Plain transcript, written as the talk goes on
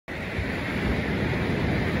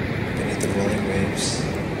the rolling waves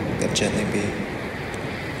that gently beat,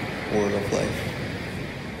 word of life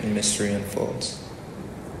and mystery unfolds.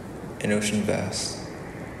 An ocean vast,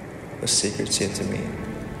 with secrets yet to meet,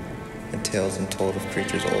 and tales untold of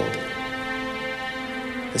creatures old.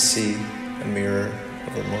 The sea, a mirror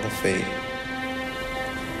of immortal fate,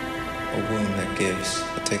 a wound that gives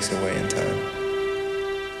but takes away in time.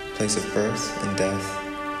 Place of birth and death,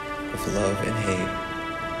 of love and hate,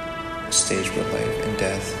 a stage where life and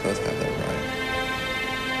death both have their rhyme.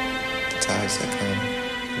 The tides that come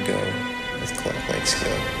and go with clock-like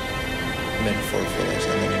skill, metaphor for life's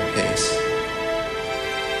unending pace.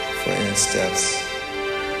 For in its depths,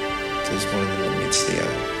 'tis more than meets the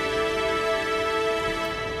eye.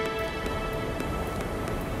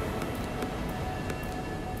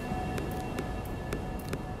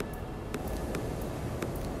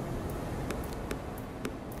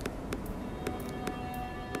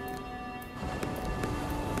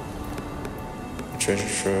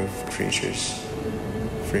 Treasure trove of creatures,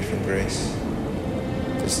 free from grace.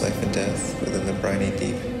 There's life and death within the briny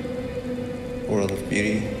deep, a world of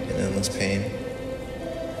beauty and endless pain.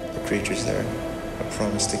 The creatures there, a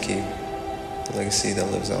promise to keep, the legacy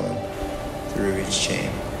that lives on through each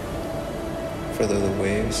chain. For though the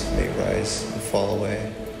waves may rise and fall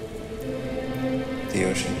away, the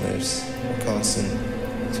ocean lives constant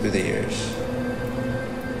through the years.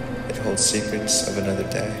 It holds secrets of another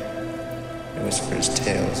day, and whispers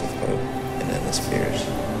tales of hope and endless fears.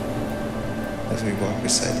 As we walk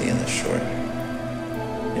beside the endless shore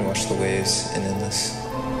and watch the waves in endless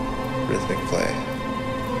rhythmic play,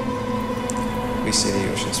 we see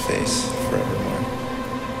the ocean's face forevermore,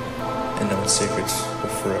 and know its secrets will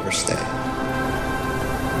forever stay.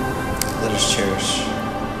 Let us cherish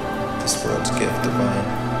this world's gift divine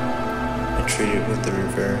and treat it with the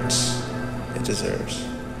reverence it deserves.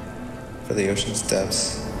 For the ocean's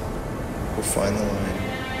depths will find the line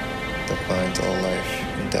that binds all life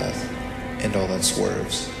and death and all that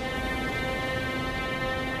swerves.